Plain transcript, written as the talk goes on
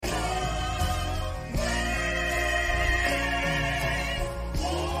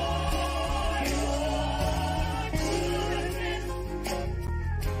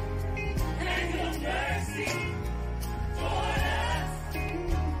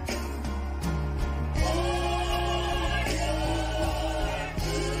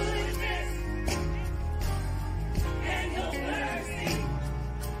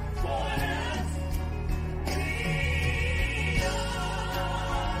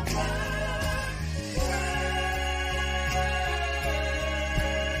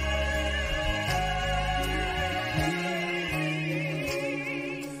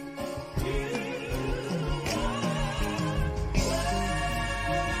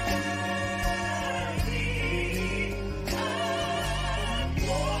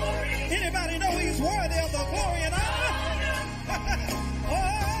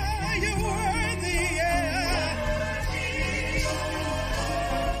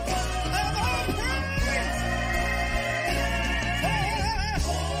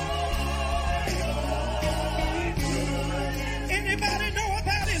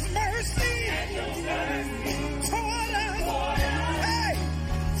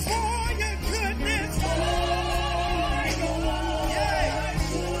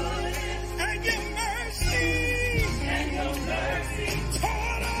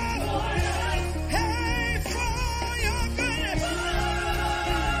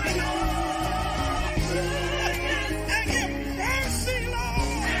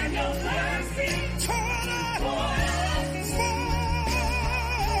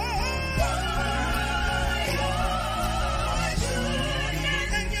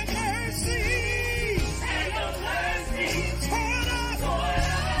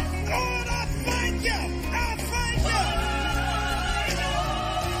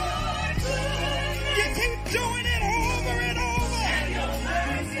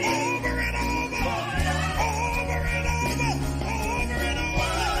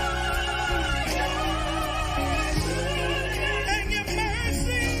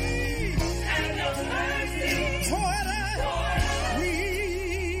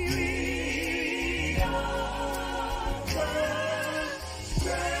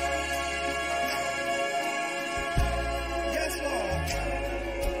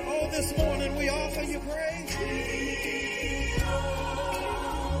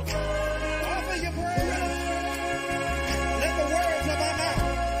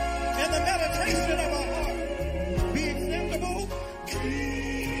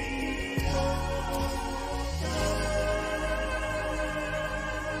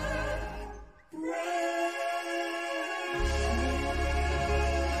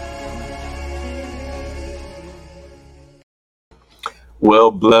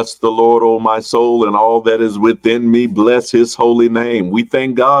Well, bless the Lord, O my soul, and all that is within me. Bless his holy name. We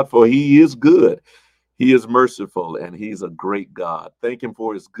thank God for he is good. He is merciful, and he's a great God. Thank him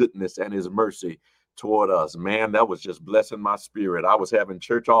for his goodness and his mercy toward us. Man, that was just blessing my spirit. I was having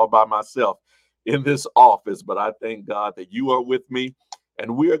church all by myself in this office, but I thank God that you are with me,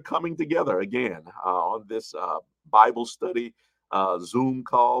 and we are coming together again on this Bible study Zoom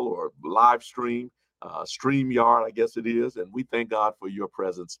call or live stream StreamYard, I guess it is. And we thank God for your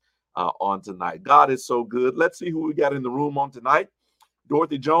presence on tonight. God is so good. Let's see who we got in the room on tonight.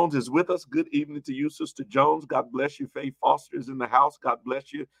 Dorothy Jones is with us. Good evening to you, Sister Jones. God bless you. Faye Foster is in the house. God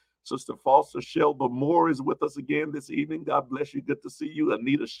bless you. Sister Foster Shelba Moore is with us again this evening. God bless you. Good to see you.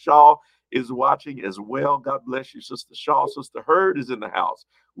 Anita Shaw is watching as well. God bless you, Sister Shaw. Sister Hurd is in the house.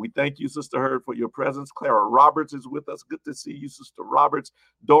 We thank you, Sister Hurd, for your presence. Clara Roberts is with us. Good to see you, Sister Roberts.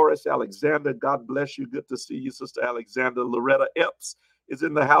 Doris Alexander, God bless you. Good to see you, Sister Alexander. Loretta Epps is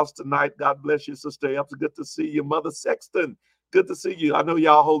in the house tonight. God bless you, Sister Epps. Good to see you. Mother Sexton, good to see you. I know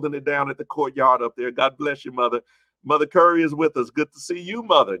y'all holding it down at the courtyard up there. God bless you, Mother. Mother Curry is with us. Good to see you,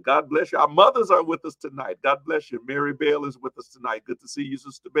 Mother. God bless you. Our mothers are with us tonight. God bless you. Mary Bell is with us tonight. Good to see you,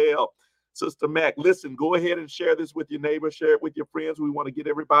 Sister Bell. Sister Mac, listen, go ahead and share this with your neighbors. Share it with your friends. We want to get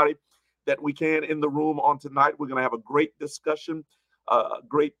everybody that we can in the room on tonight. We're going to have a great discussion,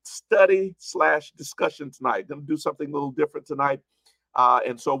 great study / discussion tonight. Going to do something a little different tonight.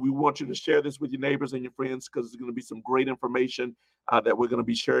 And so we want you to share this with your neighbors and your friends because there's going to be some great information that we're going to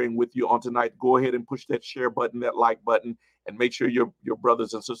be sharing with you on tonight. Go ahead and push that share button, that like button, and make sure your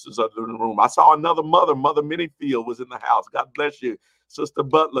brothers and sisters are in the room. I saw another mother. Mother Minifield was in the house. God bless you. Sister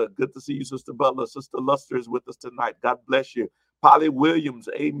Butler, good to see you, Sister Butler. Sister Luster is with us tonight. God bless you. Polly Williams,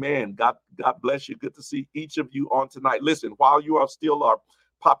 amen. God bless you. Good to see each of you on tonight. Listen, while you are still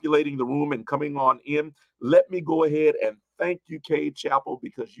populating the room and coming on in, let me go ahead and thank you, Cade Chapel,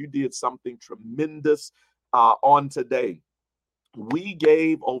 because you did something tremendous on today. We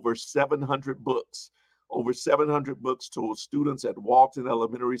gave over 700 books to students at Walton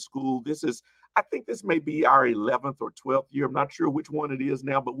Elementary School. I think this may be our 11th or 12th year. I'm not sure which one it is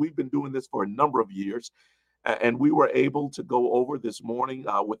now, but we've been doing this for a number of years. And we were able to go over this morning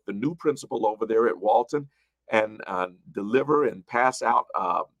with the new principal over there at Walton and deliver and pass out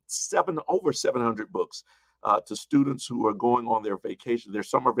over 700 books to students who are going on their vacation, their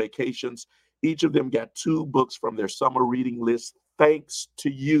summer vacations. Each of them got 2 books from their summer reading list. Thanks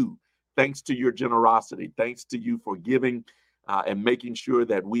to you. Thanks to your generosity. Thanks to you for giving and making sure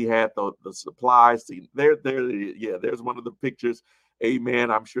that we had the supplies. There's one of the pictures.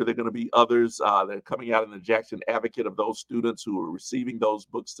 Amen. I'm sure there are going to be others that are coming out in the Jackson Advocate of those students who are receiving those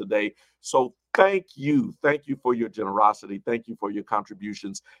books today. So thank you. Thank you for your generosity. Thank you for your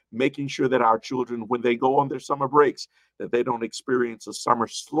contributions, making sure that our children, when they go on their summer breaks, that they don't experience a summer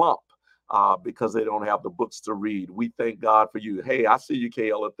slump because they don't have the books to read. We thank God for you. Hey, I see you,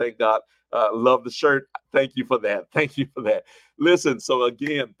 Kayla. Thank God. Love the shirt. Thank you for that. Thank you for that. Listen, so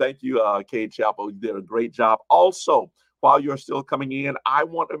again, thank you, Cade Chapel. You did a great job. Also, while you're still coming in, I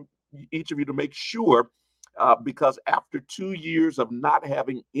want each of you to make sure, because after 2 years of not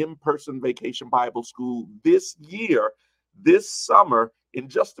having in-person Vacation Bible School this year, this summer, in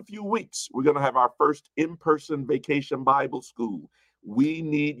just a few weeks, we're going to have our first in-person Vacation Bible School. We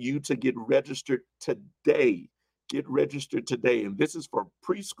need you to get registered today. Get registered today. And this is for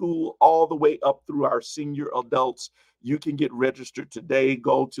preschool all the way up through our senior adults. You can get registered today.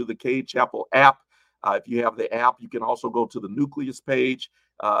 Go to the Cade Chapel app. If you have the app, you can also go to the Nucleus page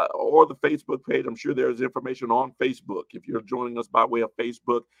or the Facebook page. I'm sure there's information on Facebook. If you're joining us by way of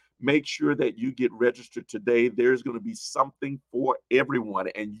Facebook, make sure that you get registered today. There's going to be something for everyone.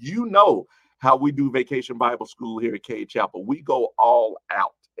 And you know how we do Vacation Bible School here at Cade Chapel. We go all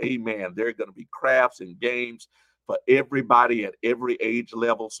out. Amen. There are going to be crafts and games for everybody at every age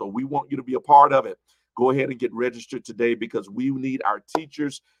level. So we want you to be a part of it. Go ahead and get registered today because we need our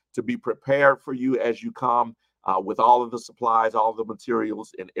teachers to be prepared for you as you come with all of the supplies, all of the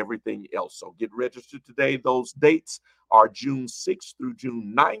materials, and everything else. So get registered today. Those dates are June 6th through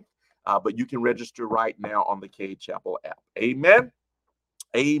June 9th, but you can register right now on the Cade Chapel app. Amen.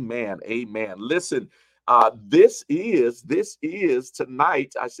 Amen. Amen. Listen, this is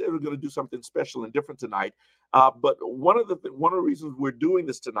tonight. I said we're going to do something special and different tonight, but one of the reasons we're doing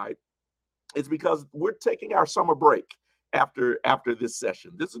this tonight is because we're taking our summer break after this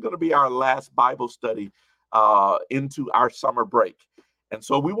session. This is going to be our last Bible study into our summer break, and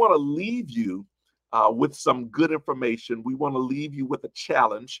so we want to leave you with some good information. We want to leave you with a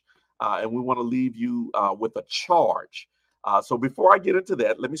challenge, and we want to leave you with a charge. So before I get into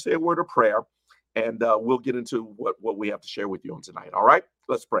that, let me say a word of prayer, and we'll get into what we have to share with you on tonight. All right,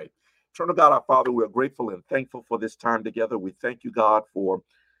 let's pray. Eternal God, our Father, we are grateful and thankful for this time together. We thank you, God, for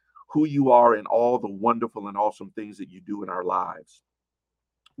who you are and all the wonderful and awesome things that you do in our lives.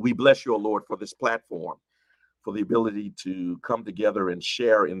 We bless you, O Lord, for this platform, for the ability to come together and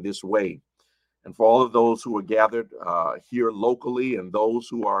share in this way. And for all of those who are gathered here locally and those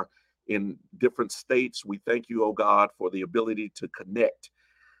who are in different states, we thank you, oh God, for the ability to connect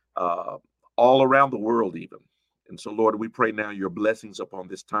uh, all around the world even. And so, Lord, we pray now your blessings upon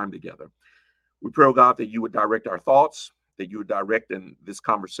this time together. We pray, oh God, that you would direct our thoughts, that you would direct in this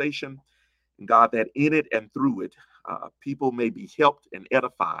conversation, and God, that in it and through it, people may be helped and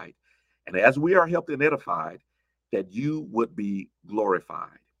edified. And as we are helped and edified, that you would be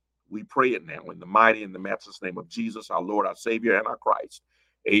glorified. We pray it now in the mighty and the matchless name of Jesus, our Lord, our Savior, and our Christ.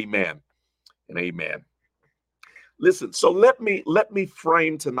 Amen and amen. Listen, so let me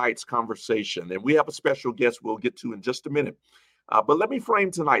frame tonight's conversation, and we have a special guest we'll get to in just a minute. But let me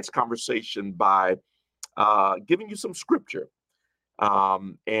frame tonight's conversation by giving you some scripture, yeah,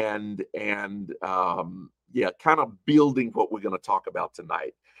 kind of building what we're going to talk about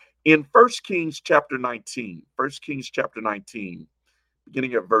tonight. In 1 Kings chapter 19,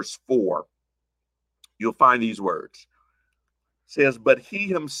 beginning at verse 4, you'll find these words. It says, but he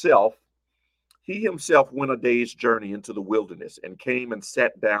himself went a day's journey into the wilderness and came and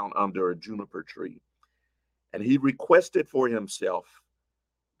sat down under a juniper tree. And he requested for himself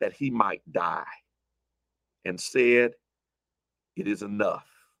that he might die, and said, it is enough.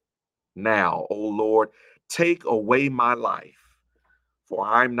 Now, O Lord, take away my life, for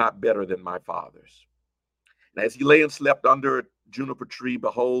I'm not better than my fathers. And as he lay and slept under a juniper tree,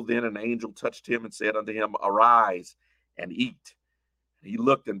 behold, then an angel touched him and said unto him, arise and eat. And he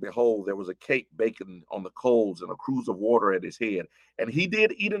looked, and behold, there was a cake baking on the coals and a cruse of water at his head. And he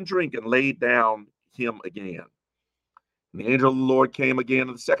did eat and drink and laid down him again. And the angel of the Lord came again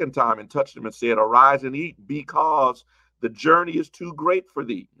the second time and touched him and said, arise and eat, because the journey is too great for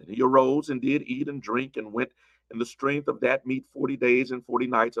thee. And he arose and did eat and drink and went in the strength of that meat 40 days and 40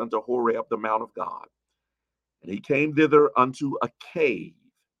 nights unto Horeb, the mount of God. And he came thither unto a cave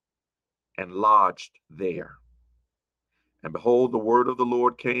and lodged there. And behold, the word of the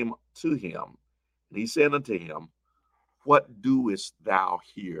Lord came to him. And he said unto him, what doest thou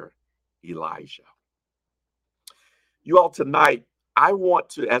here, Elijah? You all, tonight, I want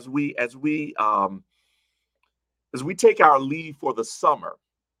to, as we take our leave for the summer,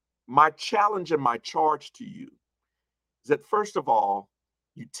 my challenge and my charge to you is that, first of all,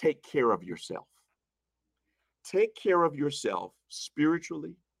 you take care of yourself. Take care of yourself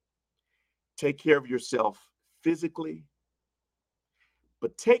spiritually. Take care of yourself physically.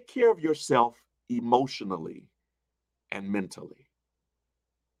 But take care of yourself emotionally and mentally.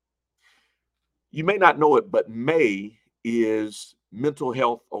 You may not know it, but May is Mental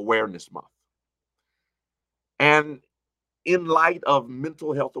Health Awareness Month. And in light of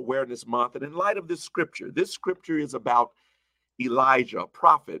Mental Health Awareness Month, and in light of this scripture is about Elijah, a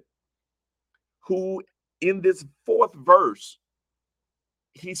prophet, who in this fourth verse,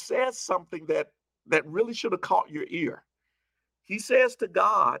 he says something that really should have caught your ear. He says to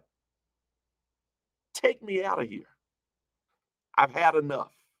God, take me out of here. I've had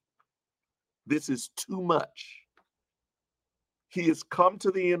enough. This is too much. He has come to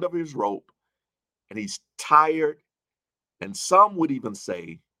the end of his rope, and he's tired, and some would even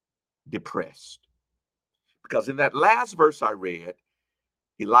say depressed. Because in that last verse I read,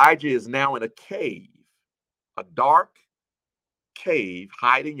 Elijah is now in a cave, a dark cave,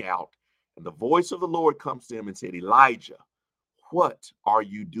 hiding out, and the voice of the Lord comes to him and said, Elijah, what are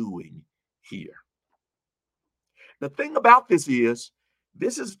you doing here? The thing about this is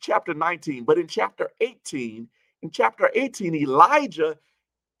chapter 19, but in chapter 18, Elijah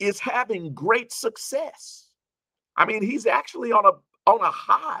is having great success. I mean, he's actually on a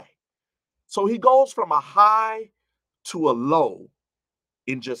high. So he goes from a high to a low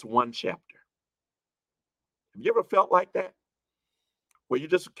in just one chapter. Have you ever felt like that? Where you're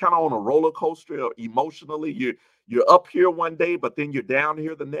just kind of on a roller coaster emotionally. You're up here one day, but then you're down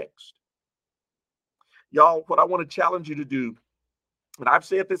here the next. Y'all, what I want to challenge you to do, and I've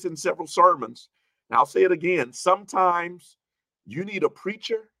said this in several sermons, and I'll say it again, sometimes you need a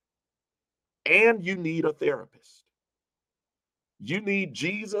preacher and you need a therapist. You need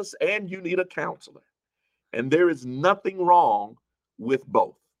Jesus and you need a counselor. And there is nothing wrong with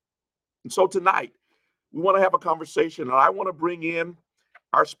both. And so tonight, we want to have a conversation, and I want to bring in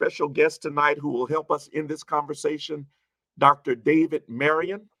our special guest tonight who will help us in this conversation, Dr. David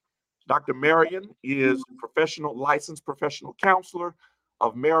Marion. Dr. Marion is a licensed professional counselor,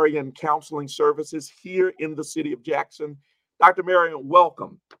 of Marion Counseling Services here in the city of Jackson. Dr. Marion,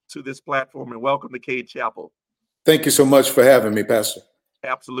 welcome to this platform and welcome to Cade Chapel. Thank you so much for having me, Pastor.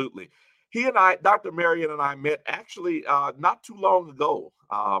 Absolutely. He and I, Dr. Marion and I met actually not too long ago.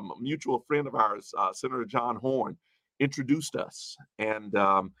 A mutual friend of ours, Senator John Horn, introduced us. And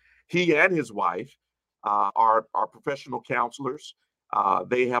he and his wife are professional counselors.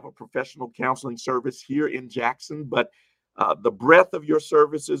 They have a professional counseling service here in Jackson, but the breadth of your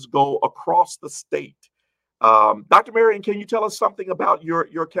services go across the state. Dr. Marion, can you tell us something about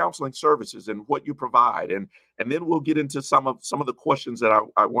your counseling services and what you provide? And then we'll get into some of the questions that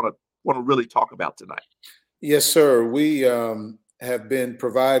I want to really talk about tonight. Yes, sir. We have been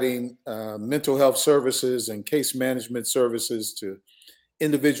providing mental health services and case management services to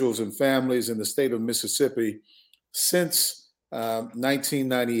individuals and families in the state of Mississippi since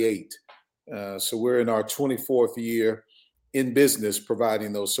 1998. So we're in our 24th year in business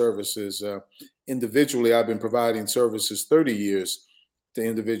providing those services. Individually, I've been providing services 30 years to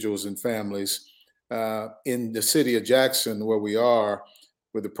individuals and families. In the city of Jackson, where we are,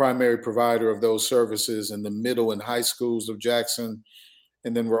 we're the primary provider of those services in the middle and high schools of Jackson.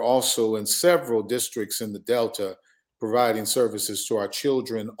 And then we're also in several districts in the Delta providing services to our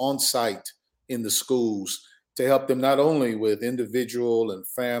children on site in the schools to help them not only with individual and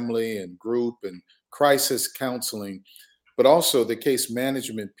family and group and crisis counseling, but also the case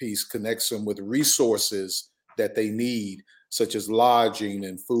management piece connects them with resources that they need, such as lodging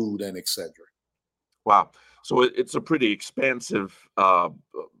and food and et cetera. Wow. So it's a pretty expansive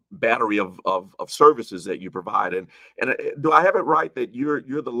battery of services that you provide. And do I have it right that you're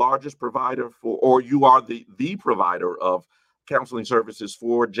the largest provider for, or you are the provider of counseling services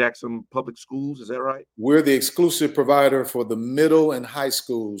for Jackson Public Schools? Is that right? We're the exclusive provider for the middle and high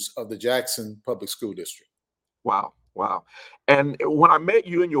schools of the Jackson Public School District. Wow. Wow. And when I met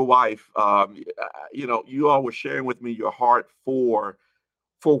you and your wife, you all were sharing with me your heart for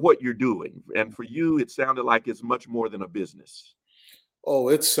what you're doing. And for you, it sounded like it's much more than a business. Oh,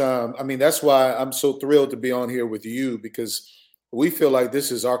 it's, that's why I'm so thrilled to be on here with you, because we feel like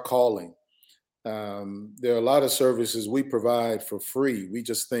this is our calling. There are a lot of services we provide for free. We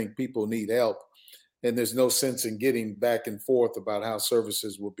just think people need help. And there's no sense in getting back and forth about how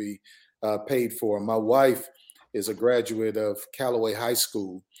services will be paid for. My wife is a graduate of Callaway High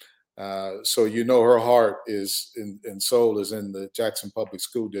School. So her heart is and soul is in the Jackson Public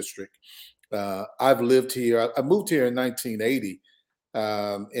School District. I've lived here. I moved here in 1980.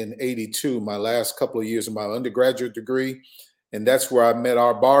 In 82, my last couple of years of my undergraduate degree. And that's where I met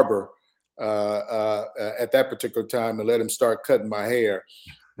our barber at that particular time and let him start cutting my hair.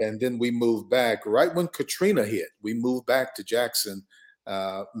 And then we moved back right when Katrina hit. We moved back to Jackson,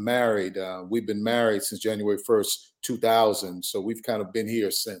 married. We've been married since January 1st, 2000. So we've kind of been here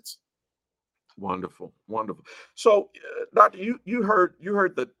since. Wonderful, wonderful. So, Doctor, you heard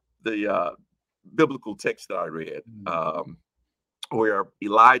the biblical text that I read, where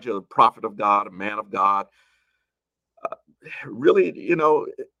Elijah, the prophet of God, a man of God, really,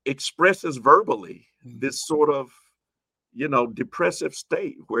 expresses verbally this sort of, depressive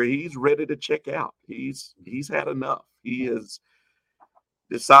state where he's ready to check out. He's had enough. He has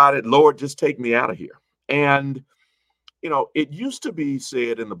decided, Lord, just take me out of here. And it used to be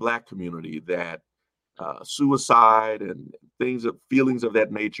said in the Black community that suicide and feelings of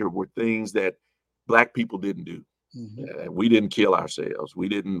that nature were things that Black people didn't do. Mm-hmm. We didn't kill ourselves. We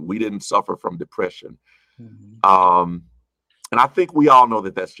didn't suffer from depression. Mm-hmm. And I think we all know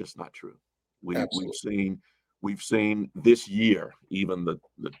that that's just not true. We've seen this year even the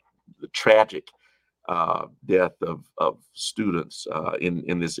tragic death of students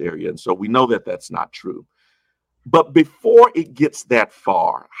in this area, and so we know that that's not true. But before it gets that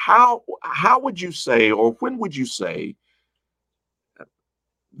far, how would you say, or when would you say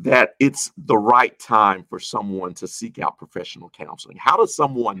that it's the right time for someone to seek out professional counseling? How does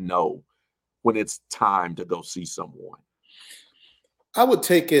someone know when it's time to go see someone? I would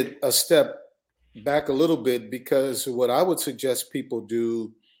take it a step back a little bit, because what I would suggest people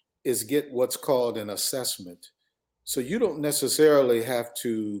do is get what's called an assessment. So you don't necessarily have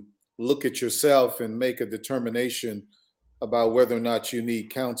to look at yourself and make a determination about whether or not you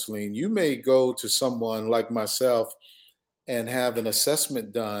need counseling. You may go to someone like myself and have an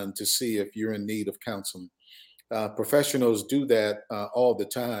assessment done to see if you're in need of counseling. Professionals do that all the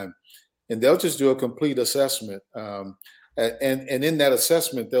time, and they'll just do a complete assessment. And in that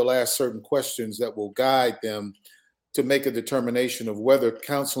assessment, they'll ask certain questions that will guide them to make a determination of whether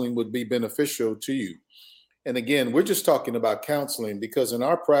counseling would be beneficial to you. And again, we're just talking about counseling because in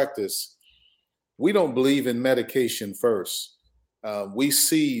our practice, we don't believe in medication first. We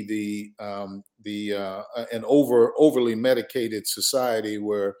see an overly medicated society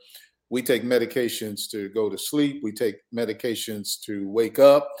where we take medications to go to sleep, we take medications to wake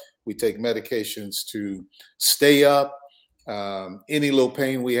up, we take medications to stay up. Any little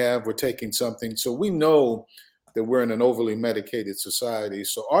pain we have, we're taking something. So we know that we're in an overly medicated society.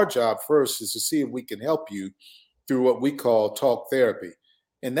 So our job first is to see if we can help you through what we call talk therapy.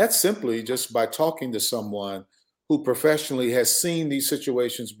 And that's simply just by talking to someone who professionally has seen these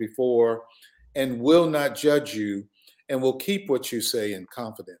situations before and will not judge you and will keep what you say in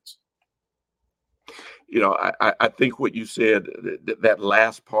confidence. I think what you said, that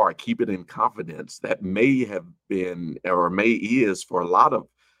last part, keep it in confidence, that may have been or may is for a lot of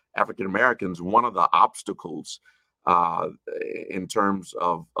African Americans one of the obstacles uh, in terms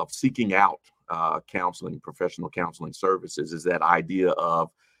of seeking out counseling, professional counseling services, is that idea of,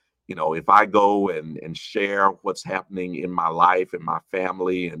 if I go and share what's happening in my life and my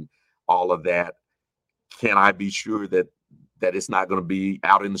family and all of that, can I be sure that it's not going to be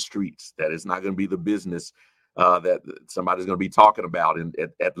out in the streets, that it's not going to be the business that somebody's going to be talking about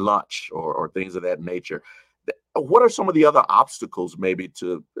at lunch or things of that nature? What are some of the other obstacles maybe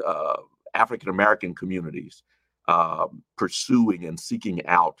to African American communities pursuing and seeking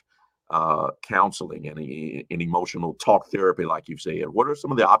out counseling and emotional talk therapy, like you've said? What are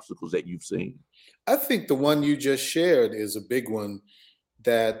some of the obstacles that you've seen? I think the one you just shared is a big one,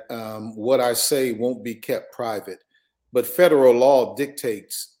 that what I say won't be kept private, but federal law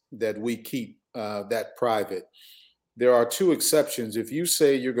dictates that we keep that private. There are two exceptions. If you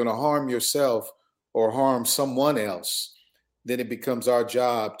say you're going to harm yourself or harm someone else, then it becomes our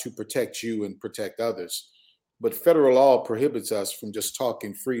job to protect you and protect others. But federal law prohibits us from just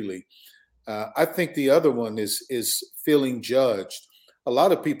talking freely. I think the other one is feeling judged. A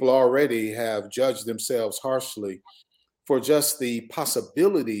lot of people already have judged themselves harshly for just the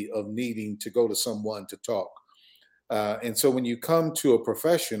possibility of needing to go to someone to talk. And so when you come to a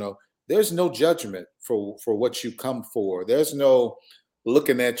professional, there's no judgment for what you come for. There's no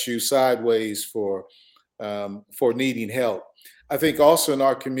looking at you sideways for needing help. I think also in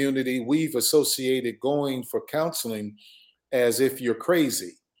our community, we've associated going for counseling as if you're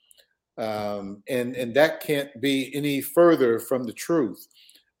crazy. And that can't be any further from the truth.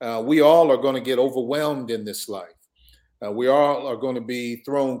 We all are going to get overwhelmed in this life. We all are going to be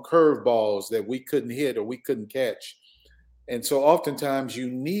thrown curveballs that we couldn't hit or we couldn't catch. And so oftentimes you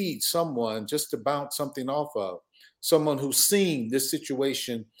need someone just to bounce something off of, someone who's seen this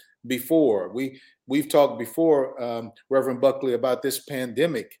situation before. We've talked before, Reverend Buckley, about this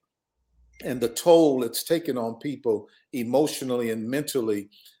pandemic and the toll it's taken on people emotionally and mentally,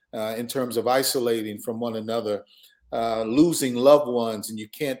 in terms of isolating from one another, losing loved ones, and you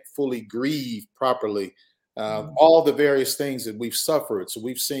can't fully grieve properly. All the various things that we've suffered. So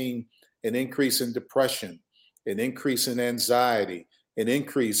we've seen an increase in depression, an increase in anxiety, an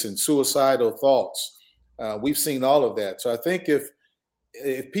increase in suicidal thoughts. We've seen all of that. So I think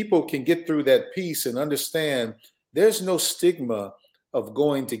if people can get through that piece and understand there's no stigma of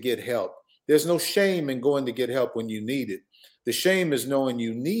going to get help. There's no shame in going to get help when you need it. The shame is knowing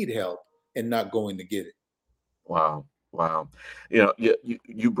you need help and not going to get it. Wow. Wow.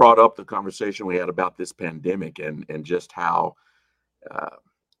 You brought up the conversation we had about this pandemic and just uh,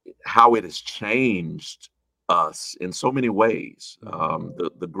 how it has changed us in so many ways.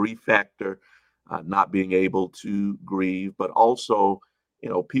 The grief factor, not being able to grieve, but also,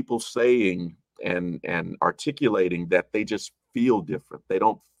 people saying and articulating that they just feel different. They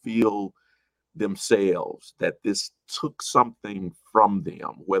don't feel themselves, that this took something from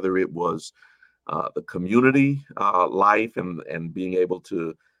them, whether it was the community life and being able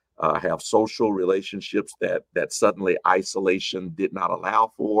to have social relationships that suddenly isolation did not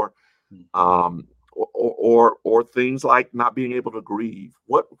allow for, or things like not being able to grieve.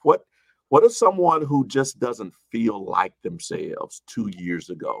 What is someone who just doesn't feel like themselves 2 years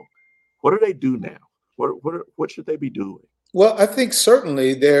ago? What do they do now? What should they be doing? Well, I think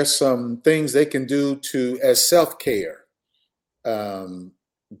certainly there's some things they can do to as self-care. Um,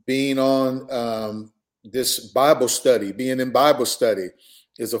 Being on this Bible study, being in Bible study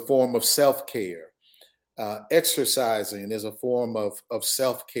is a form of self-care. Exercising is a form of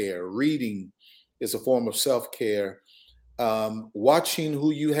self-care. Reading is a form of self-care. Watching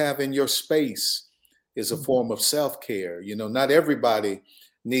who you have in your space is a form of self-care. Not everybody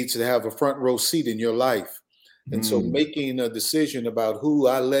needs to have a front row seat in your life. And so Mm, making a decision about who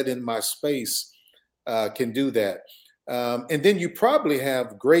I let in my space can do that. And then you probably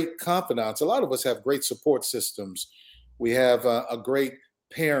have great confidants. A lot of us have great support systems. We have a great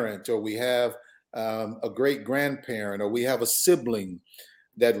parent, or we have a great grandparent, or we have a sibling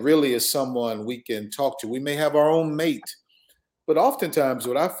that really is someone we can talk to. We may have our own mate, but oftentimes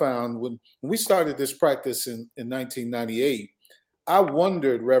what I found when we started this practice in 1998, I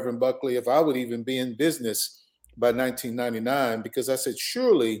wondered, Reverend Buckley, if I would even be in business by 1999, because I said,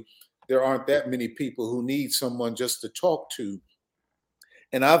 surely there aren't that many people who need someone just to talk to.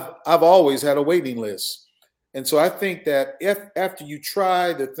 And I've always had a waiting list. And so I think that if after you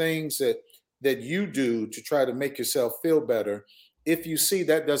try the things that you do to try to make yourself feel better, if you see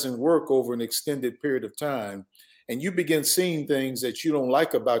that doesn't work over an extended period of time, and you begin seeing things that you don't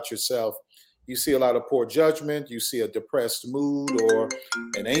like about yourself, you see a lot of poor judgment, you see a depressed mood or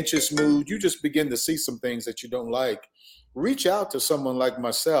an anxious mood, you just begin to see some things that you don't like. Reach out to someone like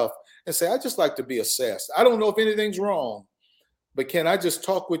myself and say, I just like to be assessed. I don't know if anything's wrong, but can I just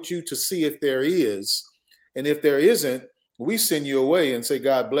talk with you to see if there is? And if there isn't, we send you away and say,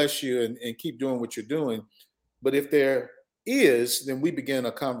 God bless you, and keep doing what you're doing. But if there is, then we begin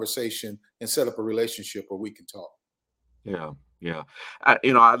a conversation and set up a relationship where we can talk. Yeah, yeah. I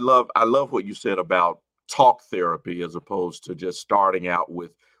love what you said about talk therapy as opposed to just starting out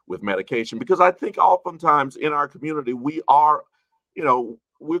with medication, because I think oftentimes in our community we are,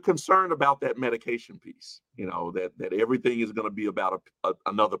 we're concerned about that medication piece. That everything is going to be about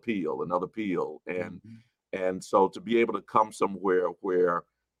another pill, Mhm. and so to be able to come somewhere where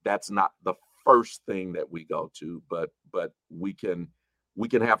that's not the first thing that we go to, but we can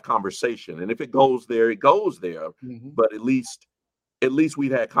have conversation, and if it goes there, it goes there, Mhm. but at least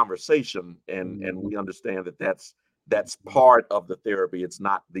we've had conversation, and Mhm. we understand that that's part of the therapy. It's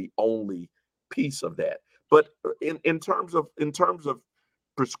not the only piece of that. But in terms of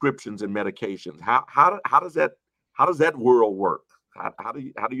prescriptions and medications, how does that world work? How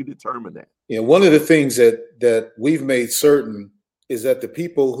do you determine that? Yeah, one of the things that we've made certain is that the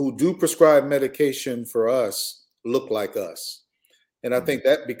people who do prescribe medication for us look like us. And I Mhm. think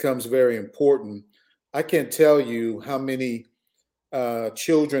that becomes very important. I can't tell you how many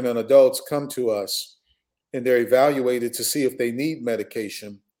children and adults come to us and they're evaluated to see if they need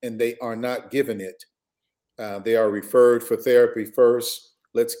medication and they are not given it. They are referred for therapy first.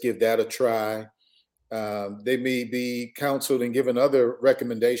 Let's give that a try. They may be counseled and given other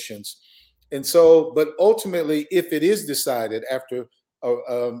recommendations. And so, but ultimately, if it is decided after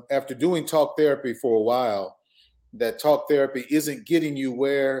doing talk therapy for a while that talk therapy isn't getting you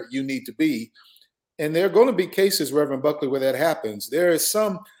where you need to be, and there are going to be cases, Reverend Buckley, where that happens. There is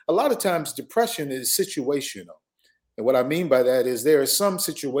a lot of times, depression is situational. And what I mean by that is there is some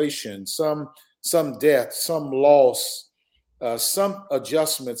situation, some death, some loss, some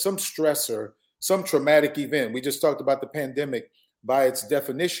adjustment, some stressor, some traumatic event. We just talked about the pandemic. By its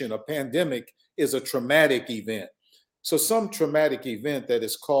definition, a pandemic is a traumatic event. So some traumatic event that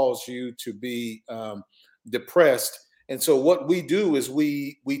has caused you to be depressed. And so what we do is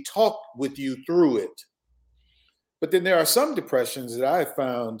we talk with you through it. But then there are some depressions that I have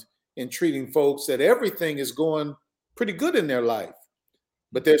found in treating folks that everything is going pretty good in their life,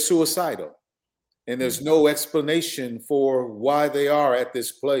 but they're suicidal. And there's Mhm. no explanation for why they are at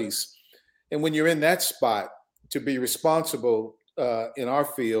this place. And when you're in that spot, to be responsible in our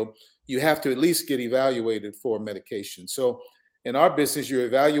field, you have to at least get evaluated for medication. So in our business, you're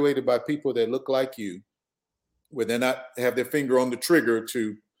evaluated by people that look like you, where they're not have their finger on the trigger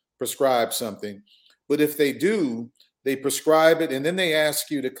to prescribe something. But if they do, they prescribe it and then they ask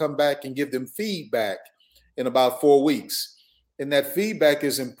you to come back and give them feedback in about 4 weeks. And that feedback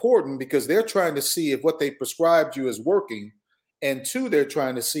is important because they're trying to see if what they prescribed you is working. And two, they're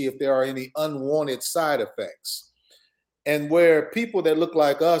trying to see if there are any unwanted side effects. And where people that look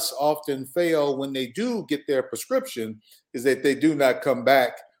like us often fail when they do get their prescription is that they do not come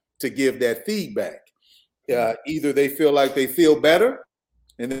back to give that feedback. Mhm. Either they feel like they feel better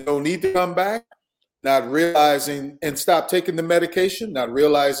and they don't need to come back, not realizing and stop taking the medication, not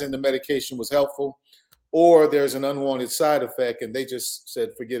realizing the medication was helpful, or there's an unwanted side effect and they just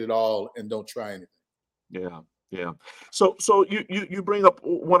said, forget it all and don't try anything. Yeah, yeah. So you bring up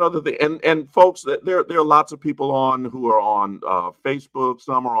one other thing, and folks, that there are lots of people on who are on Facebook.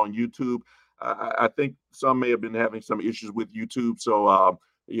 Some are on YouTube. I think some may have been having some issues with YouTube. So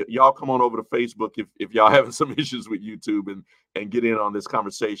y'all come on over to Facebook if y'all having some issues with YouTube, and get in on this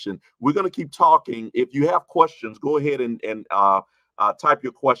conversation. We're gonna keep talking. If you have questions, go ahead and type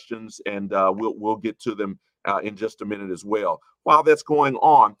your questions, and we'll get to them in just a minute as well. While that's going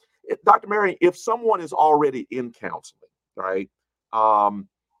on, Dr. Mary, if someone is already in counseling, right, um,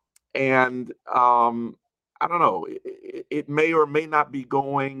 and I don't know, it may or may not be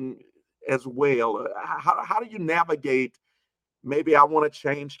going as well. How do you navigate? maybe I want to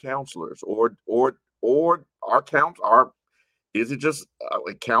change counselors, or our is it just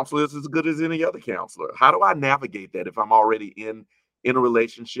a counselor is as good as any other counselor? How do I navigate that if I'm already in a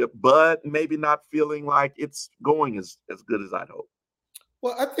relationship, but maybe not feeling like it's going as good as I'd hope?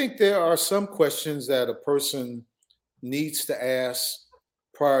 Well, I think there are some questions that a person needs to ask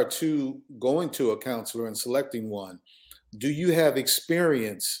prior to going to a counselor and selecting one. Do you have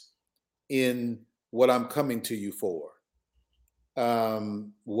experience in what I'm coming to you for?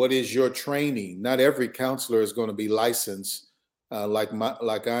 What is your training? Not every counselor is going to be licensed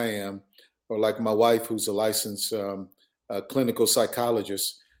like I am, or like my wife, who's a licensed clinical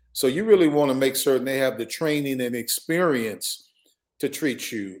psychologist. So you really want to make certain they have the training and experience to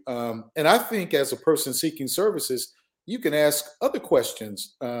treat you. And I think as a person seeking services, you can ask other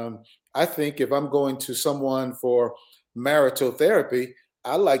questions. I think if I'm going to someone for marital therapy,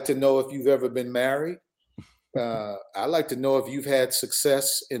 I like to know if you've ever been married. I like to know if you've had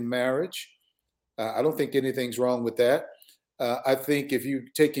success in marriage. I don't think anything's wrong with that. I think if you're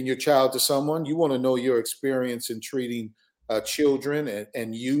taking your child to someone, you want to know your experience in treating children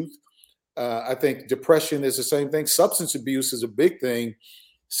and youth. I think depression is the same thing. Substance abuse is a big thing.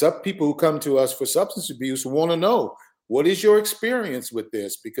 Some people who come to us for substance abuse want to know, what is your experience with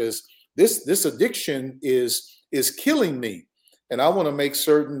this? Because this addiction is killing me, and I want to make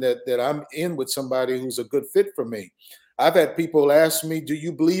certain that I'm in with somebody who's a good fit for me. I've had people ask me, "Do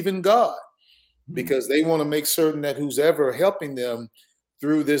you believe in God?" Because they want to make certain that who's ever helping them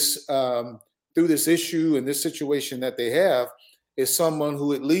through this issue and this situation that they have is someone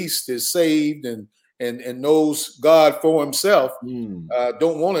who at least is saved and knows God for himself. Mm.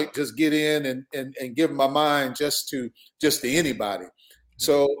 Don't want to just get in and give my mind just to anybody.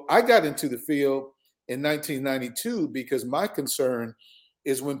 So I got into the field in 1992 because my concern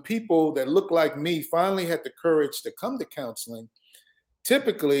is when people that look like me finally had the courage to come to counseling.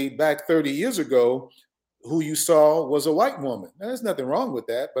 Typically, back 30 years ago, who you saw was a white woman. Now, there's nothing wrong with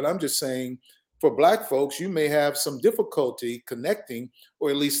that, but I'm just saying for Black folks, you may have some difficulty connecting,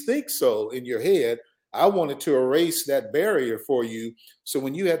 or at least think so in your head. I wanted to erase that barrier for you. So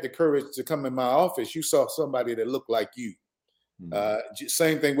when you had the courage to come in my office, you saw somebody that looked like you.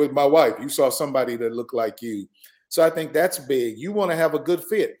 Same thing with my wife. You saw somebody that looked like you. So I think that's big. You want to have a good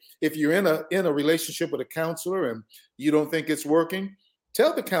fit. If you're in a relationship with a counselor and you don't think it's working,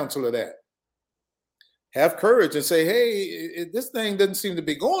 tell the counselor that. Have courage and say, "Hey, this thing doesn't seem to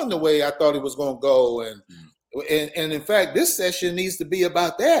be going the way I thought it was going to go, and in fact, this session needs to be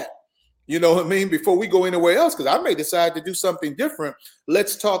about that." You know what I mean? Before we go anywhere else, because I may decide to do something different.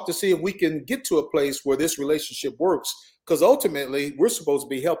 Let's talk to see if we can get to a place where this relationship works. Because ultimately, we're supposed to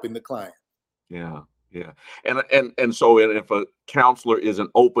be helping the client. Yeah, yeah. And so if a counselor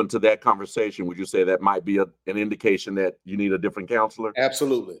isn't open to that conversation, would you say that might be an indication that you need a different counselor?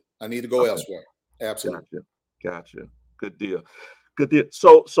 Absolutely, I need to go Okay, elsewhere. Absolutely. gotcha. Good deal. Good deal.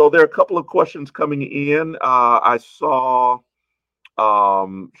 So there are a couple of questions coming in. I saw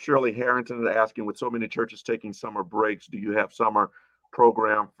Shirley Harrington asking, with so many churches taking summer breaks, do you have summer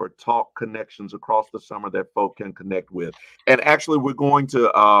program for talk connections across the summer that folk can connect with? And actually, we're going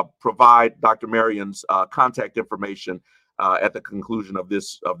to provide Dr. Marion's contact information at the conclusion of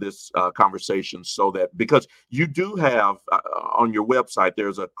this conversation, so that, because you do have on your website,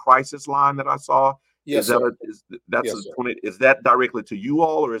 there's a crisis line that I saw. Yes, sir. That's Yes, a sir. 20? Is that directly to you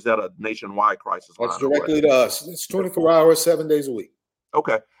all, or is that a nationwide crisis That's line, or what? directly to us. It's 24 hours, 7 days a week.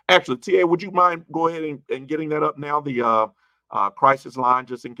 Okay. Actually, TA, would you mind go ahead and getting that up now, the crisis line,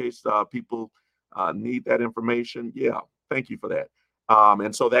 just in case people need that information? Yeah, thank you for that.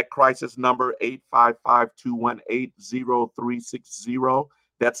 And so that crisis number, 855-218-0360,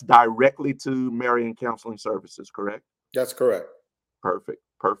 that's directly to Marion Counseling Services, correct? That's correct. Perfect.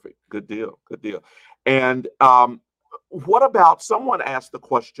 Perfect. Good deal. Good deal. And what about, someone asked the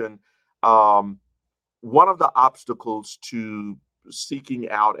question, um, one of the obstacles to seeking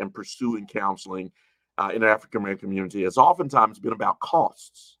out and pursuing counseling in the African American community has oftentimes been about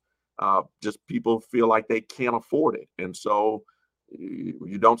costs. Just people feel like they can't afford it, and so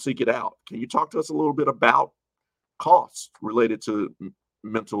you don't seek it out. Can you talk to us a little bit about costs related to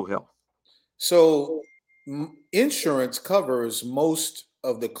mental health? So insurance covers most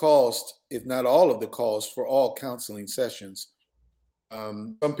of the cost, if not all of the cost, for all counseling sessions.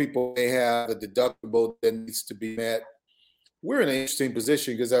 Some people may have a deductible that needs to be met. We're in an interesting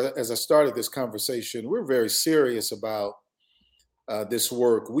position because as I started this conversation, we're very serious about this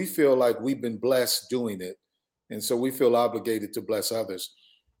work. We feel like we've been blessed doing it. And so we feel obligated to bless others.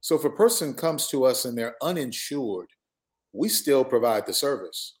 So if a person comes to us and they're uninsured, we still provide the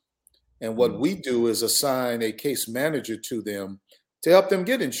service. And what Mm. we do is assign a case manager to them to help them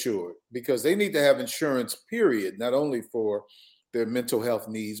get insured because they need to have insurance, period, not only for their mental health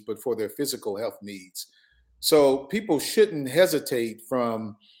needs, but for their physical health needs. So people shouldn't hesitate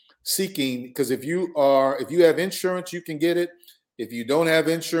from seeking, because if you have insurance, you can get it. If you don't have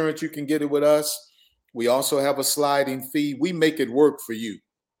insurance, you can get it with us. We also have a sliding fee. We make it work for you.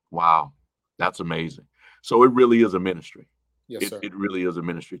 Wow, that's amazing. So it really is a ministry. Yes, It sir. it really is a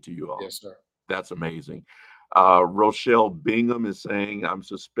ministry to you all. Yes, sir. That's amazing. Rochelle Bingham is saying, I'm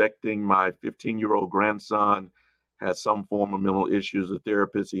suspecting my 15-year-old grandson has some form of mental issues. The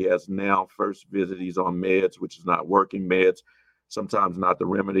therapist he has now, first visit, he's on meds, which is not working meds, sometimes not the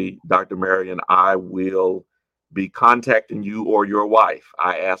remedy. Dr. Marion, I will be contacting you or your wife.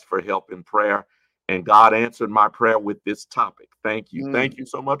 I asked for help in prayer, and God answered my prayer with this topic. Thank you. Mm, Thank you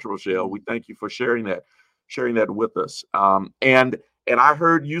so much, Rochelle. mm. We thank you for sharing that with us. And I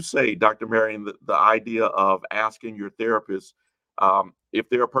heard you say, Dr. Marion, the idea of asking your therapist if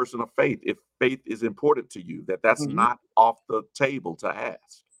they're a person of faith, if faith is important to you, that's Mhm. not off the table to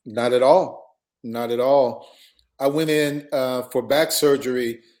ask. Not at all. Not at all. I went in for back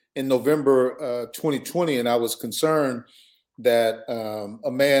surgery in November 2020, and I was concerned that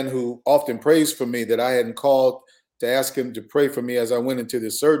a man who often prays for me, that I hadn't called to ask him to pray for me as I went into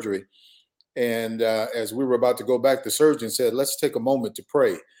this surgery. And as we were about to go back, the surgeon said, "Let's take a moment to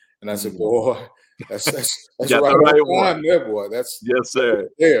pray." And I said, Mm. "Boy, You that's got right the right on one. time there, boy. Yes, That's sir.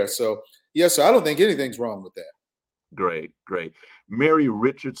 there." So yes, sir, I don't think anything's wrong with that. Great, great. Mary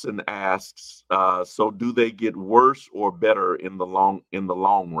Richardson asks, so do they get worse or better in the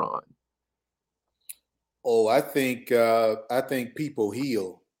long run? Oh, I think people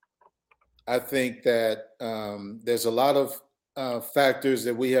heal. I think that there's a lot of factors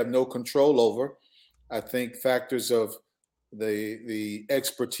that we have no control over. I think factors of the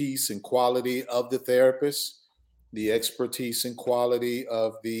expertise and quality of the therapist, the expertise and quality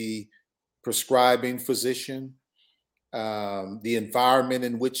of the prescribing physician, the environment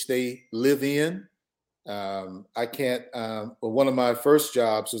in which they live in. I can't. Well, one of my first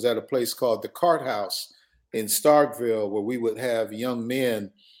jobs was at a place called the Cart House in Starkville, where we would have young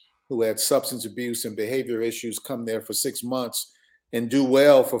men who had substance abuse and behavior issues come there for 6 months and do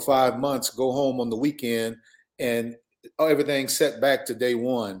well for 5 months, go home on the weekend, and everything set back to day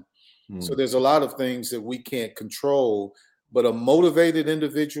one. So Mm, there's a lot of things that we can't control, but a motivated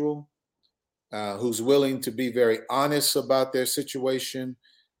individual who's willing to be very honest about their situation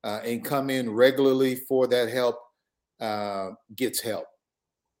and come in regularly for that help gets help.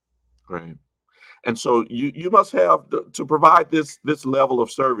 great. And so you must have to provide this level of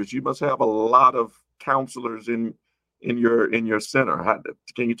service. You must have a lot of counselors in your center.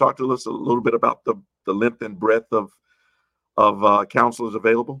 Can you talk to us a little bit about the length and breadth of counselors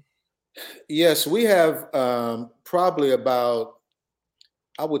available? Yes, we have probably about,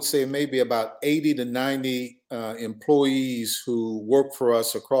 I would say maybe about 80 to 90 employees who work for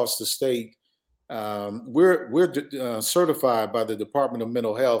us across the state. We're certified by the Department of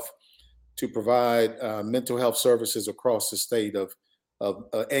Mental Health to provide mental health services across the state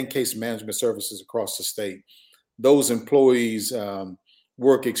and case management services across the state. Those employees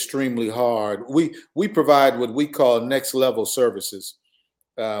work extremely hard. We provide what we call next level services.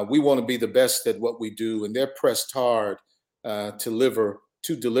 We want to be the best at what we do, and they're pressed hard to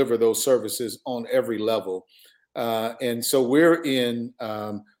deliver those services on every level. And so we're in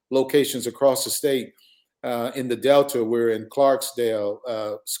locations across the state. In the Delta, we're in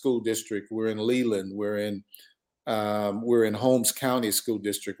Clarksdale School District. We're in Leland. We're in Holmes County School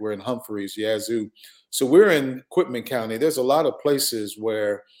District. We're in Humphreys, Yazoo. So we're in Quitman County. There's a lot of places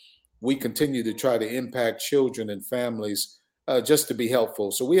where we continue to try to impact children and families just to be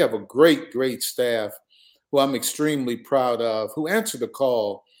helpful. So we have a great, great staff who I'm extremely proud of, who answer the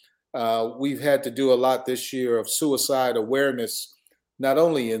call. We've had to do a lot this year of suicide awareness, not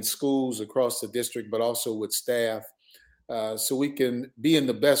only in schools across the district, but also with staff, so we can be in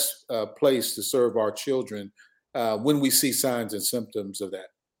the best place to serve our children when we see signs and symptoms of that.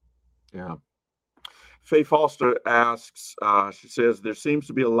 Yeah. Faye Foster asks, she says, there seems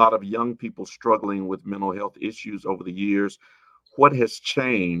to be a lot of young people struggling with mental health issues over the years. What has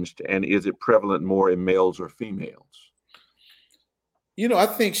changed, and is it prevalent more in males or females? You know, I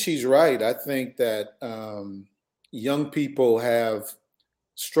think she's right. I think that young people have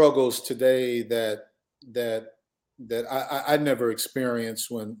struggles today that that I never experienced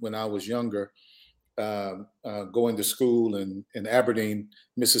when I was younger, going to school in Aberdeen,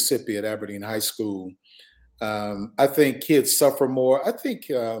 Mississippi, at Aberdeen High School. I think kids suffer more. I think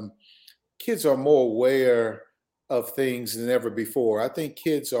kids are more aware of things than ever before. I think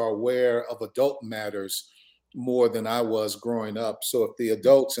kids are aware of adult matters more than I was growing up. So if the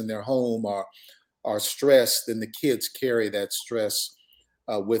adults in their home are stressed, then the kids carry that stress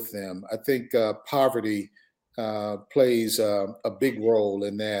with them. I think poverty plays a big role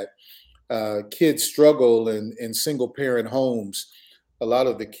in that. Kids struggle in single parent homes. A lot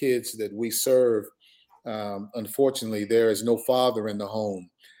of the kids that we serve, unfortunately, there is no father in the home.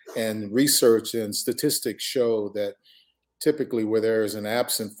 And research and statistics show that typically where there is an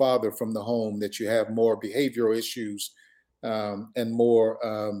absent father from the home, that you have more behavioral issues and more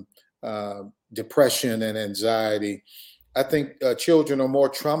depression and anxiety. I think children are more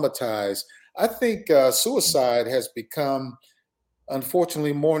traumatized. I think suicide has become,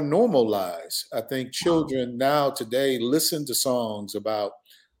 unfortunately, more normalized. I think Wow. children now today listen to songs about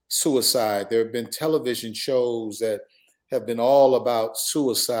suicide. There have been television shows that have been all about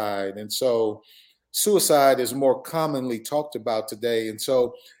suicide. And so suicide is more commonly talked about today. And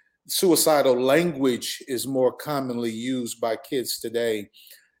so suicidal language is more commonly used by kids today.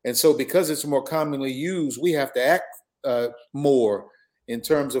 And so because it's more commonly used, we have to act more in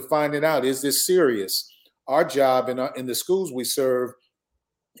terms of finding out, is this serious? Our job in the schools we serve,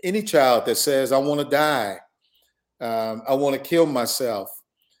 any child that says, I want to die, I want to kill myself,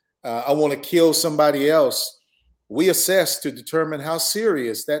 I want to kill somebody else, we assess to determine how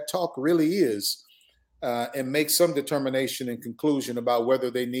serious that talk really is and make some determination and conclusion about whether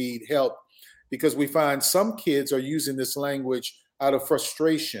they need help. Because we find some kids are using this language out of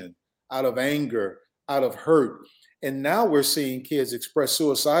frustration, out of anger, out of hurt. And now we're seeing kids express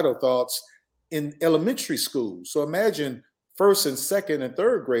suicidal thoughts in elementary school. So imagine first and second and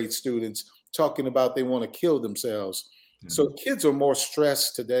third grade students talking about they want to kill themselves. Yeah. So kids are more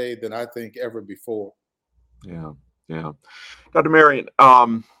stressed today than I think ever before. Yeah. Yeah. Dr. Marion,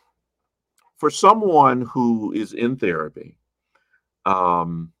 for someone who is in therapy,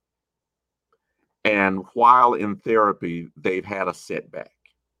 um, and while in therapy, they've had a setback.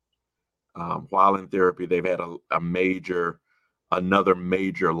 While in therapy, they've had another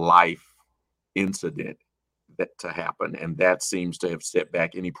major life incident that to happen, and that seems to have set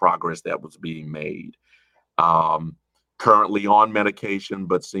back any progress that was being made. Um, Currently on medication,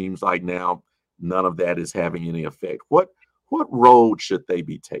 but seems like now none of that is having any effect. What road should they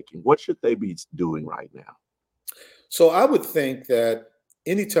be taking? What should they be doing right now? So I would think that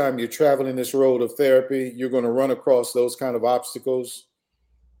anytime you're traveling this road of therapy, you're going to run across those kind of obstacles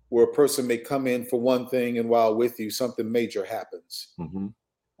where a person may come in for one thing, and while with you, something major happens. Hmm.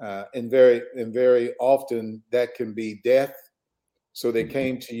 And very often that can be death. So they Hmm.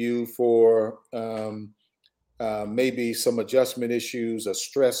 came to you for maybe some adjustment issues, a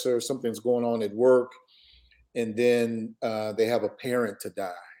stressor, something's going on at work, and then they have a parent to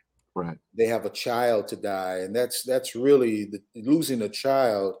die. Right. They have a child to die, and that's really losing a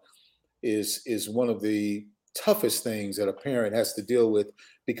child is one of the toughest things that a parent has to deal with,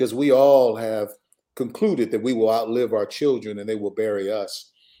 because we all have concluded that we will outlive our children and they will bury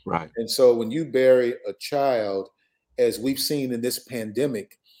us. Right. And so when you bury a child, as we've seen in this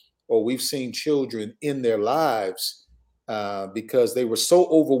pandemic, or we've seen children in their lives because they were so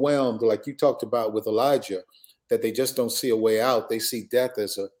overwhelmed, like you talked about with Elijah, that they just don't see a way out. They see death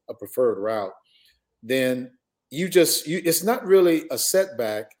as a preferred route. Then it's not really a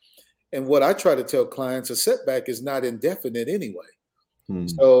setback. And what I try to tell clients, a setback is not indefinite anyway. Hmm.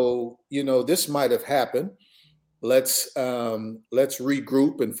 So, this might have happened. Let's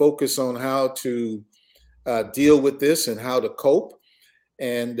regroup and focus on how to deal with this and how to cope.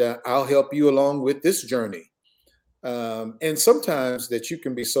 And I'll help you along with this journey. And sometimes that you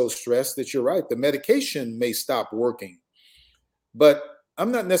can be so stressed that you're right, the medication may stop working. But I'm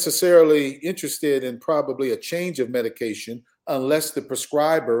not necessarily interested in probably a change of medication unless the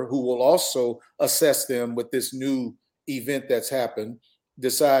prescriber, who will also assess them with this new event that's happened,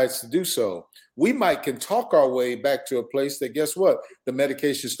 decides to do so. We might can talk our way back to a place that, guess what, the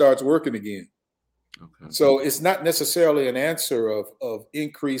medication starts working again. Okay. So it's not necessarily an answer of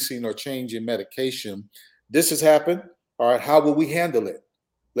increasing or changing medication. This has happened. All right, how will we handle it?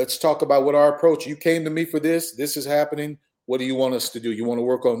 Let's talk about what our approach. You came to me for this. This is happening. What do you want us to do? You want to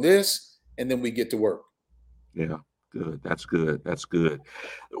work on this, and then we get to work. Yeah. Good. That's good. That's good.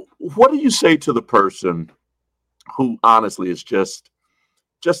 What do you say to the person who honestly is just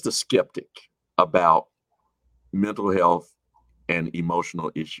a skeptic about mental health and emotional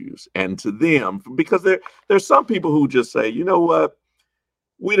issues? And to them, because there's some people who just say, you know what,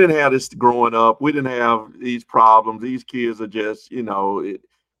 we didn't have this growing up. We didn't have these problems. These kids are just, it's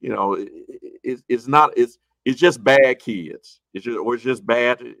not, it's just bad kids. It's just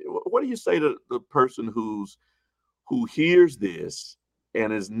bad. What do you say to the person who hears this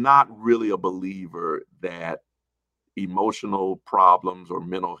and is not really a believer that emotional problems or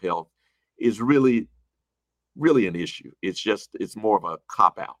mental health is really an issue. It's more of a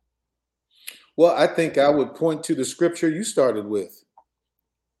cop out. Well, I think I would point to the scripture you started with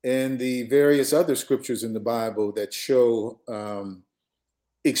and the various other scriptures in the Bible that show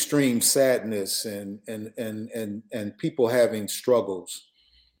extreme sadness and people having struggles.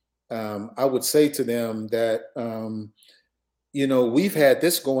 I would say to them that we've had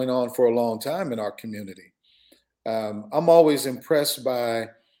this going on for a long time in our community. I'm always impressed by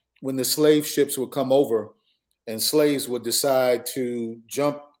when the slave ships would come over and slaves would decide to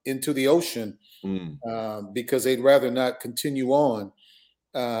jump into the ocean because they'd rather not continue on.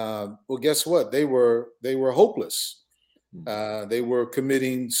 Well, guess what? They were hopeless. They were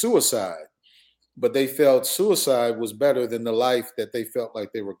committing suicide, but they felt suicide was better than the life that they felt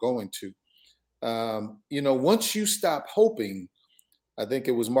like they were going to. Once you stop hoping, I think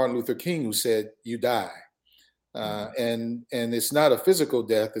it was Martin Luther King who said, "You die," and it's not a physical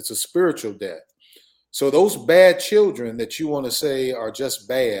death; it's a spiritual death. So those bad children that you want to say are just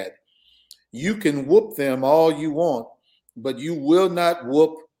bad, you can whoop them all you want, but you will not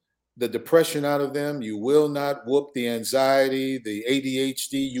whoop the depression out of them. You will not whoop the anxiety, the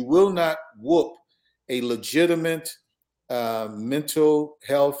ADHD. You will not whoop a legitimate mental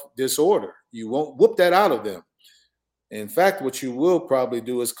health disorder. You won't whoop that out of them. In fact, what you will probably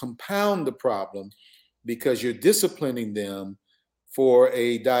do is compound the problem because you're disciplining them for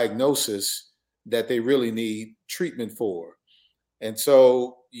a diagnosis that they really need treatment for. And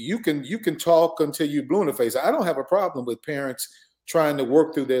so you can talk until you're blue in the face. I don't have a problem with parents trying to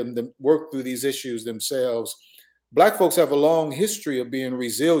work through these issues themselves. Black folks have a long history of being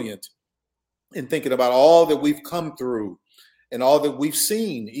resilient and thinking about all that we've come through and all that we've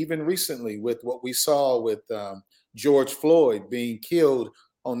seen, even recently with what we saw with George Floyd being killed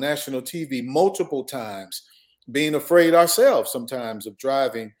on national TV multiple times, being afraid ourselves sometimes of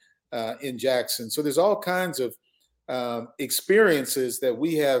driving in Jackson. So there's all kinds of experiences that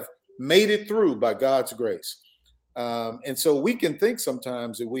we have made it through by God's grace. And so we can think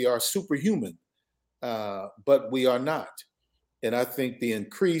sometimes that we are superhuman, but we are not. And I think the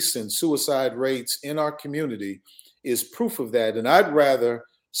increase in suicide rates in our community is proof of that. And I'd rather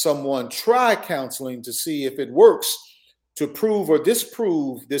someone try counseling to see if it works to prove or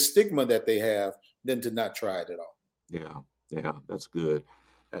disprove this stigma that they have than to not try it at all. Yeah, that's good.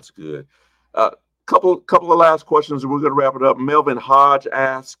 That's good. Couple of last questions, and we're going to wrap it up. Melvin Hodge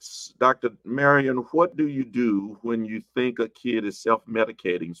asks, Dr. Marion, what do you do when you think a kid is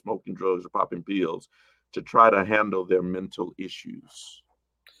self-medicating, smoking drugs or popping pills to try to handle their mental issues?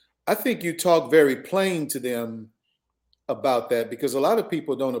 I think you talk very plain to them about that because a lot of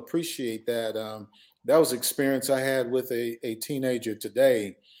people don't appreciate that. That was an experience I had with a teenager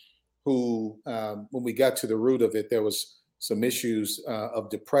today who, when we got to the root of it, there was some issues of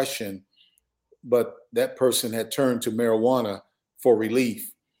depression, but that person had turned to marijuana for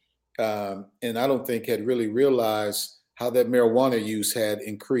relief. And I don't think had really realized how that marijuana use had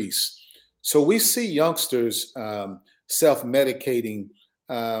increased. So we see youngsters self-medicating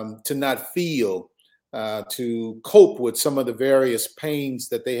to not feel, to cope with some of the various pains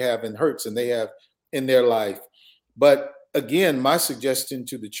that they have and hurts and they have in their life. But again, my suggestion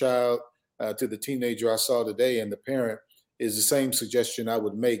to the child, to the teenager I saw today and the parent is the same suggestion I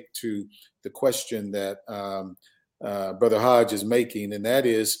would make to the question that Brother Hodge is making, and that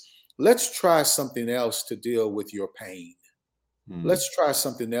is, let's try something else to deal with your pain. Let's try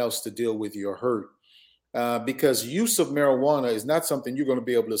something else to deal with your hurt. Because use of marijuana is not something you're going to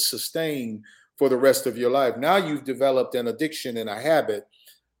be able to sustain for the rest of your life. Now you've developed an addiction and a habit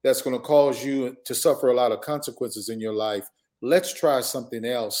that's going to cause you to suffer a lot of consequences in your life. Let's try something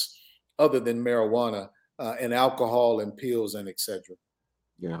else other than marijuana and alcohol and pills and etc.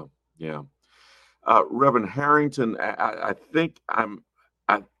 Yeah. Reverend Harrington, I think I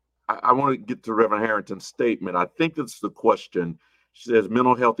want to get to Reverend Harrington's statement. I think that's the question. She says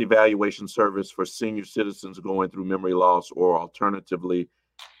mental health evaluation service for senior citizens going through memory loss or alternatively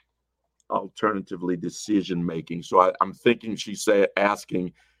decision making. So I'm thinking she's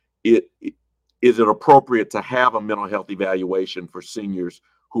asking, is it appropriate to have a mental health evaluation for seniors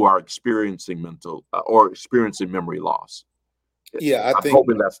who are experiencing experiencing memory loss? Yeah, I'm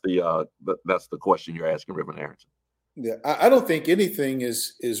hoping that's the question you're asking, Reverend Harrington. Yeah, I don't think anything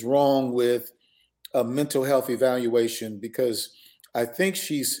is wrong with a mental health evaluation because I think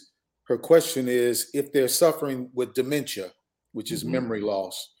her question is if they're suffering with dementia, which is memory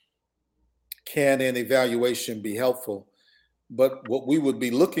loss, can an evaluation be helpful? But what we would be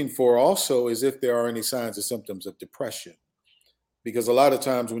looking for also is if there are any signs or symptoms of depression. Because a lot of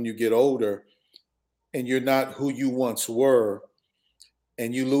times when you get older and you're not who you once were,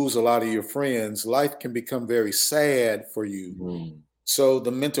 and you lose a lot of your friends, life can become very sad for you. Mm. So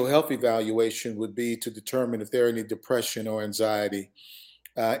the mental health evaluation would be to determine if there are any depression or anxiety.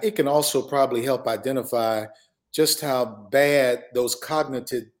 It can also probably help identify just how bad those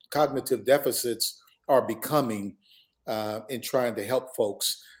cognitive deficits are becoming in trying to help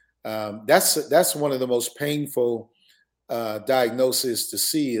folks. That's one of the most painful diagnoses to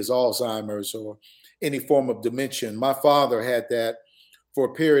see is Alzheimer's or any form of dementia. My father had that for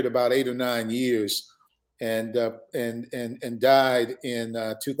a period of about 8 or 9 years, and died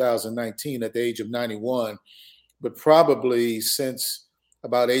in 2019 at the age of 91. But probably since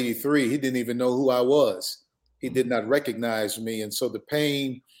about 83, he didn't even know who I was. He did not recognize me, and so the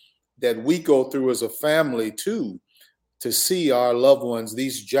pain that we go through as a family too, to see our loved ones,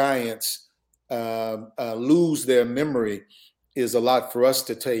 these giants, lose their memory, is a lot for us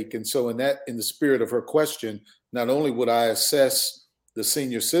to take. And so, in the spirit of her question, not only would I assess the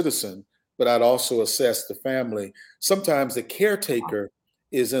senior citizen, but I'd also assess the family. Sometimes the caretaker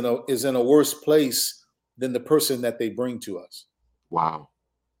is in a worse place than the person that they bring to us. Wow.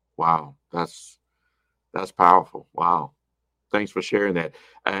 Wow. That's powerful. Wow. Thanks for sharing that.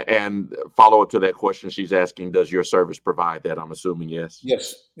 And follow up to that question, she's asking, does your service provide that? I'm assuming yes.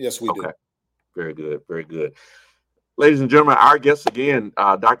 Yes, we do. Okay. Very good. Very good. Ladies and gentlemen, our guest again,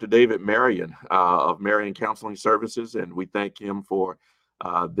 Dr. David Marion of Marion Counseling Services, and we thank him for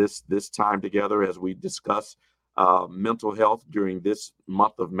this time together as we discuss mental health during this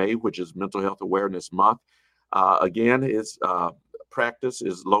month of May, which is Mental Health Awareness Month. Again, his practice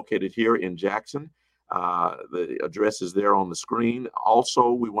is located here in Jackson. The address is there on the screen.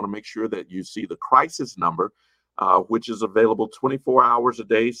 Also, we want to make sure that you see the crisis number, which is available 24 hours a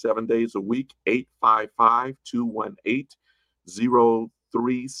day, 7 days a week,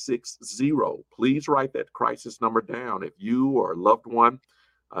 855-218-0360. Please write that crisis number down. If you or a loved one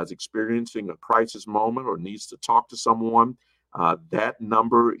is experiencing a crisis moment or needs to talk to someone, that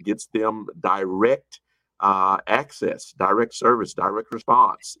number gets them direct access, direct service, direct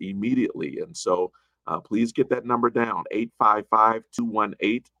response immediately. And so please get that number down,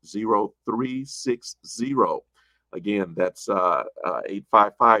 855-218-0360. Again, that's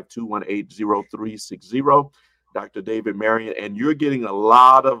 855-218-0360. Dr. David Marion, and you're getting a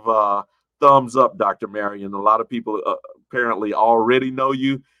lot of thumbs up, Dr. Marion. A lot of people apparently already know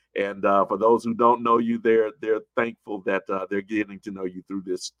you, and for those who don't know you, they're thankful that they're getting to know you through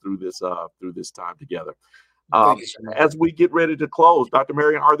this time together. Thank you so much. As we get ready to close, Dr.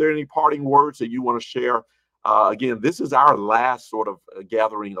 Marion, are there any parting words that you want to share? Again, this is our last sort of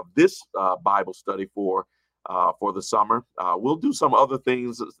gathering of this Bible study for the summer. We'll do some other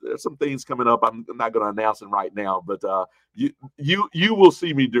things. There's some things coming up. I'm not going to announce them right now, but you will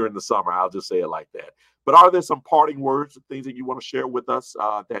see me during the summer. I'll just say it like that. But are there some parting words, things that you want to share with us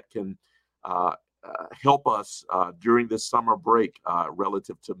that can help us during this summer break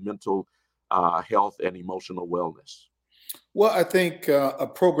relative to mental health and emotional wellness? Well, I think a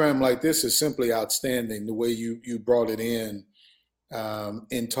program like this is simply outstanding. The way you brought it in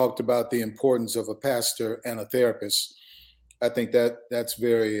and talked about the importance of a pastor and a therapist. I think that's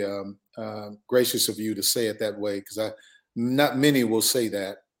very gracious of you to say it that way, because not many will say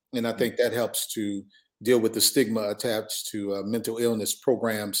that, and I think that helps to deal with the stigma attached to mental illness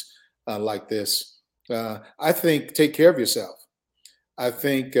programs like this. I think take care of yourself. I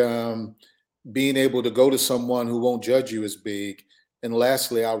think being able to go to someone who won't judge you is big. And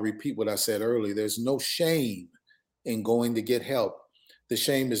lastly, I'll repeat what I said earlier. There's no shame in going to get help. The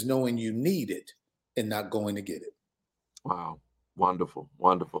shame is knowing you need it and not going to get it. Wow. Wonderful.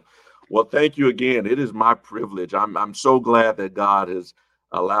 Wonderful. Well, thank you again. It is my privilege. I'm so glad that God has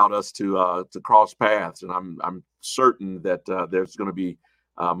allowed us to cross paths, and I'm certain that there's going to be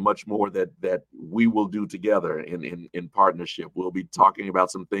much more that we will do together in partnership. We'll be talking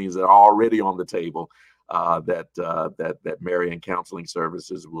about some things that are already on the table that Marion Counseling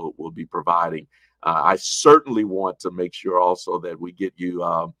Services will be providing. I certainly want to make sure also that we get you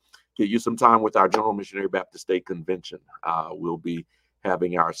some time with our General Missionary Baptist State Convention. We'll be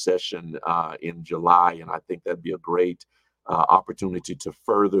having our session in July, and I think that'd be a great opportunity to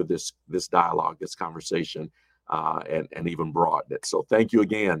further this dialogue, this conversation, and even broaden it. So thank you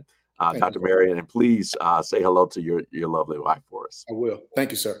again, Dr. Marion, and please say hello to your lovely wife for us. I will. Thank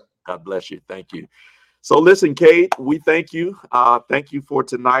you, sir. God bless you. Thank you. So listen, Cade, we thank you. Thank you for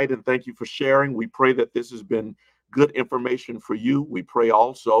tonight, and thank you for sharing. We pray that this has been good information for you. We pray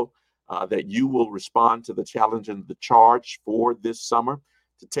also that you will respond to the challenge and the charge for this summer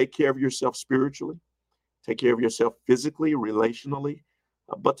to take care of yourself spiritually, take care of yourself physically, relationally,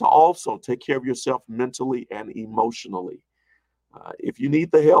 but to also take care of yourself mentally and emotionally. If you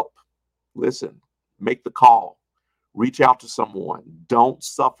need the help, listen, make the call, reach out to someone. Don't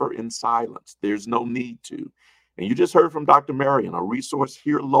suffer in silence. There's no need to. And you just heard from Dr. Marion, a resource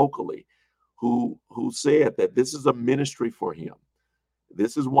here locally, who said that this is a ministry for him.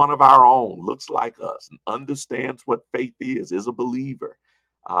 This is one of our own, looks like us, and understands what faith is a believer,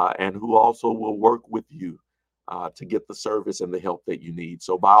 and who also will work with you to get the service and the help that you need.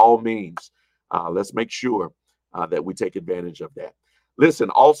 So by all means, let's make sure that we take advantage of that. Listen,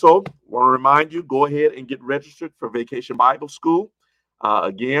 also, want to remind you, go ahead and get registered for Vacation Bible School.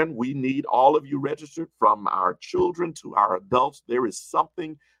 Again, we need all of you registered, from our children to our adults. There is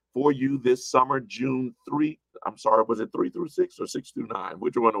something for you this summer, June 3. I'm sorry, was it 3 through 6 or 6 through 9?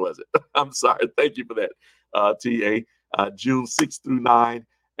 Which one was it? I'm sorry. Thank you for that, TA. June 6 through 9.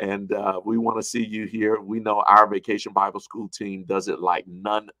 And we want to see you here. We know our Vacation Bible School team does it like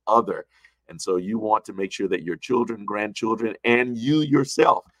none other. And so you want to make sure that your children, grandchildren, and you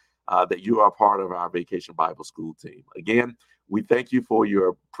yourself, that you are part of our Vacation Bible School team. Again, we thank you for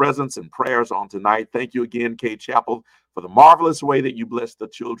your presence and prayers on tonight. Thank you again, Cade Chapel, for the marvelous way that you blessed the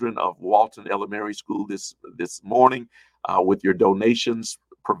children of Walton Elementary School this morning with your donations,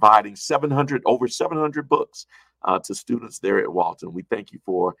 providing over 700 books to students there at Walton. We thank you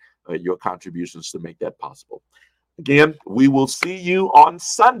for your contributions to make that possible. Again, we will see you on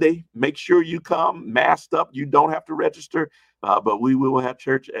Sunday. Make sure you come masked up. You don't have to register, but we will have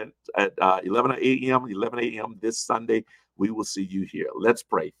church at 11 a.m. this Sunday. We will see you here. Let's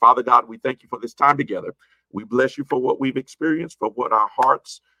pray. Father God, we thank you for this time together. We bless you for what we've experienced, for what our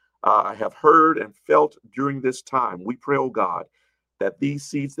hearts have heard and felt during this time. We pray, oh God, that these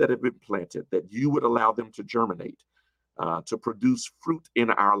seeds that have been planted, that you would allow them to germinate, to produce fruit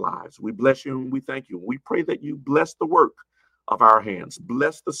in our lives. We bless you and we thank you. We pray that you bless the work of our hands,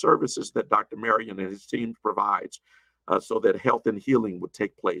 bless the services that Dr. Marion and his team provides, so that health and healing would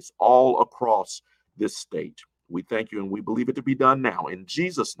take place all across this state. We thank you and we believe it to be done now in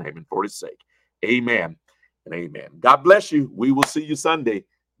Jesus' name and for his sake. Amen and amen. God bless you. We will see you Sunday.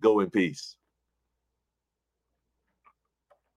 Go in peace.